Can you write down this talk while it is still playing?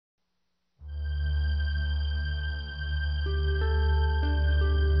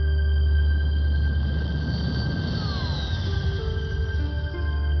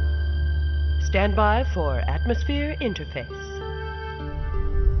Stand by for atmosphere interface.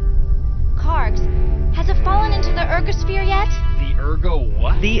 Kargs, has it fallen into the ergosphere yet? The ergo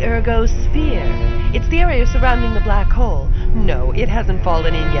what? The ergosphere. It's the area surrounding the black hole. No, it hasn't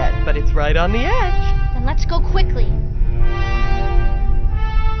fallen in yet, but it's right on the edge. Then let's go quickly.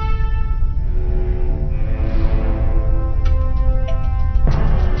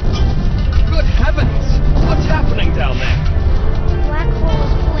 Good heavens! What's happening down there? The black hole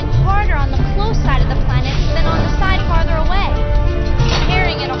is pulling harder on the close side of the planet than on the side farther away,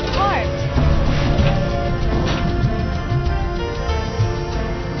 tearing it apart.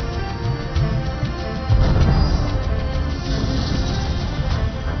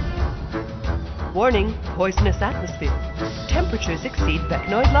 Warning, poisonous atmosphere. Temperatures exceed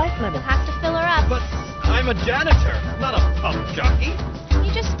Becknoid life You'll limits. have to fill her up. But I'm a janitor, not a pump jockey.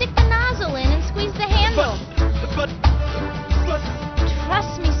 You just stick the nozzle in and squeeze the handle. But...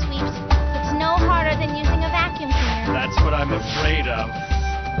 Trust me, Sweeps. It's no harder than using a vacuum cleaner. That's what I'm afraid of.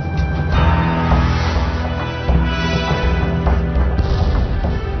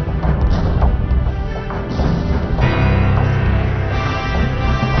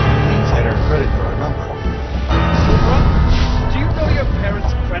 Please enter credit card number. Supra, do you know your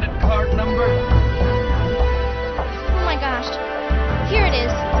parents' credit card number? Oh my gosh. Here it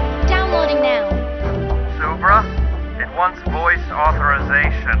is. Downloading now. Subra, it wants voice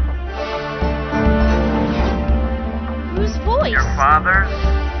authorization. Whose voice? Your father's?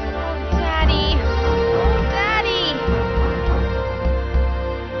 Oh, Daddy. Oh, Daddy.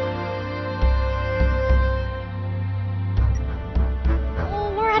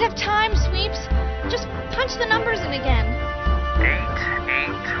 Oh, we're out of time, Sweeps. Just punch the numbers in again.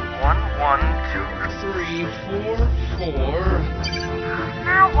 881123. 344.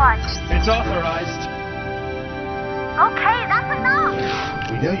 Now what? It's authorized. Okay, that's enough.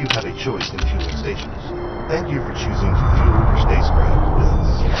 We know you have a choice in fueling stations. Thank you for choosing to fuel your spacecraft with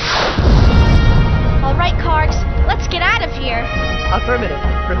us. All right, Kargs. Let's get out of here. Affirmative.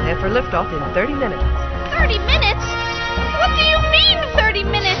 Prepare for liftoff in 30 minutes. 30 minutes? What do you mean, 30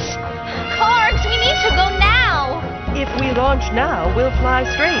 minutes? Kargs, we need to go now. If we launch now, we'll fly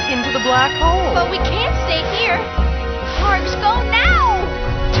straight into the black hole. But we can't stay here. Kargs, go now.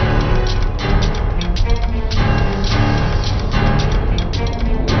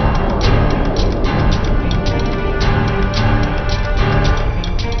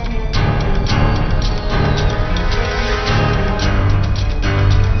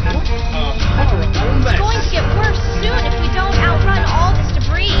 It's going to get worse soon if we don't outrun all this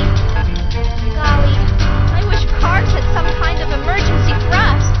debris. Golly, I wish Kargs had some kind of emergency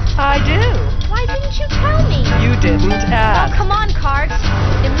thrust. I do. Why didn't you tell me? You didn't Oh, ask. come on, Kargs.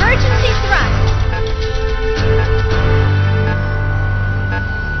 Emergency thrust.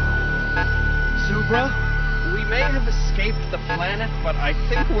 Subra, we may have escaped the planet, but I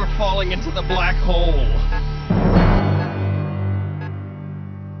think we're falling into the black hole.